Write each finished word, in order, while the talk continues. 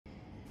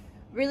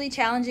Really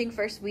challenging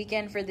first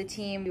weekend for the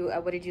team.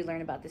 What did you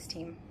learn about this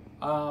team?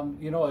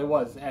 It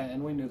was,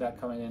 and we knew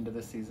that coming into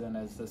the season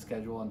as the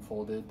schedule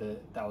unfolded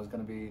that was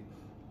going to be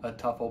a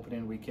tough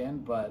opening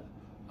weekend. But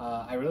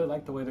I really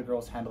liked the way the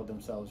girls handled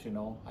themselves.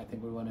 I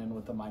think we went in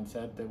with the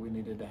mindset that we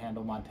needed to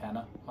handle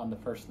Montana on the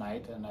first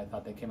night, and I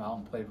thought they came out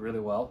and played really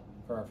well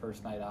for our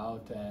first night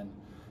out and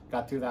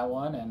got through that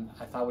one. And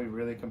I thought we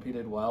really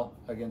competed well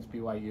against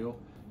BYU.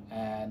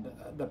 And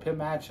the Pitt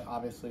match,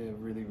 obviously a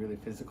really, really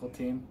physical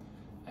team,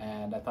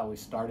 and I thought we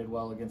started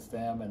well against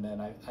them, and then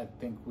I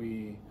think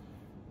we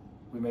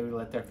maybe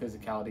let their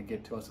physicality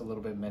get to us a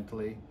little bit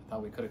mentally. I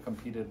thought we could have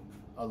competed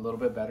a little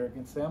bit better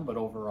against them, but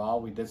overall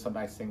we did some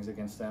nice things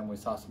against them. We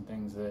saw some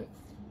things that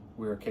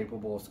we were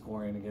capable of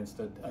scoring against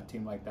a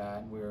team like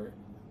that. We were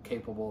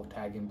capable of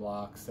tagging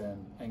blocks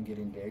and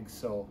getting digs.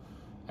 So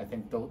I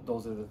think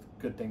those are the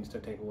good things to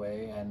take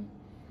away. And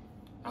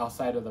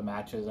outside of the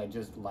matches, I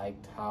just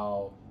liked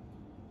how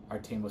our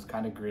team was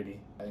kind of gritty.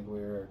 I think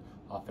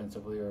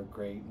offensively we were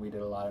great. We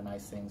did a lot of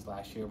nice things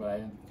last year, but I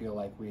didn't feel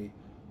like we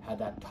had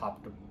that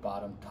top to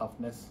bottom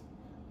toughness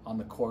on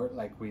the court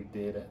like we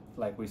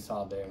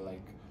saw there.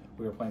 Like,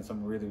 we were playing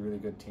some really, really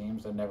good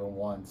teams, and never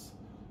once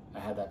I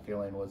had that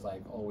feeling was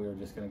like, oh, we were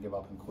just going to give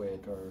up and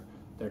quit, or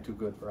they're too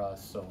good for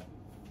us. So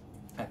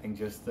I think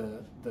just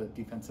the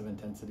defensive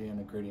intensity and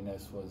the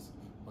grittiness was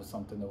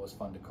something that was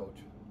fun to coach.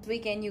 This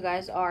weekend you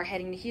guys are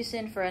heading to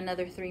Houston for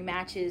another 3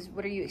 matches.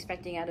 What are you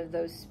expecting out of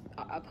those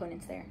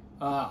opponents there?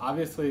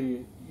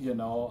 Obviously,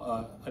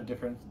 a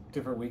different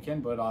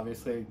weekend, but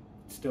obviously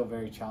still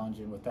very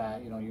challenging with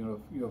that.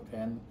 You have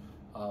Penn,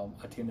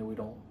 a team that we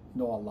don't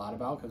know a lot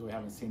about because we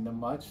haven't seen them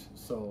much,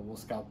 so we'll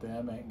scout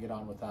them and get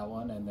on with that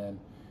one. And then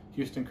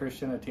Houston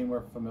Christian, a team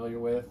we're familiar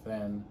with,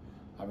 and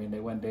I mean,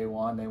 they went day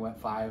one, they went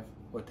 5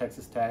 with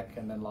Texas Tech,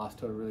 and then lost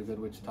to a really good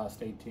Wichita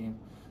State team.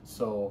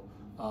 So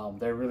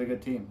they're a really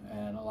good team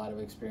and a lot of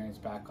experience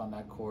back on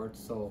that court.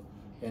 So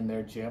in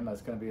their gym,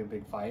 that's going to be a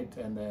big fight.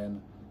 And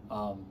then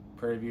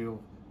Prairie View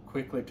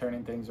quickly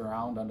turning things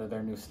around under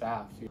their new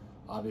staff.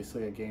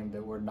 Obviously a game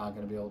that we're not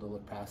going to be able to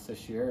look past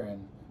this year,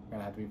 and we're going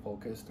to have to be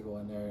focused to go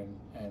in there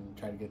and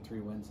try to get 3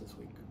 wins this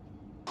week.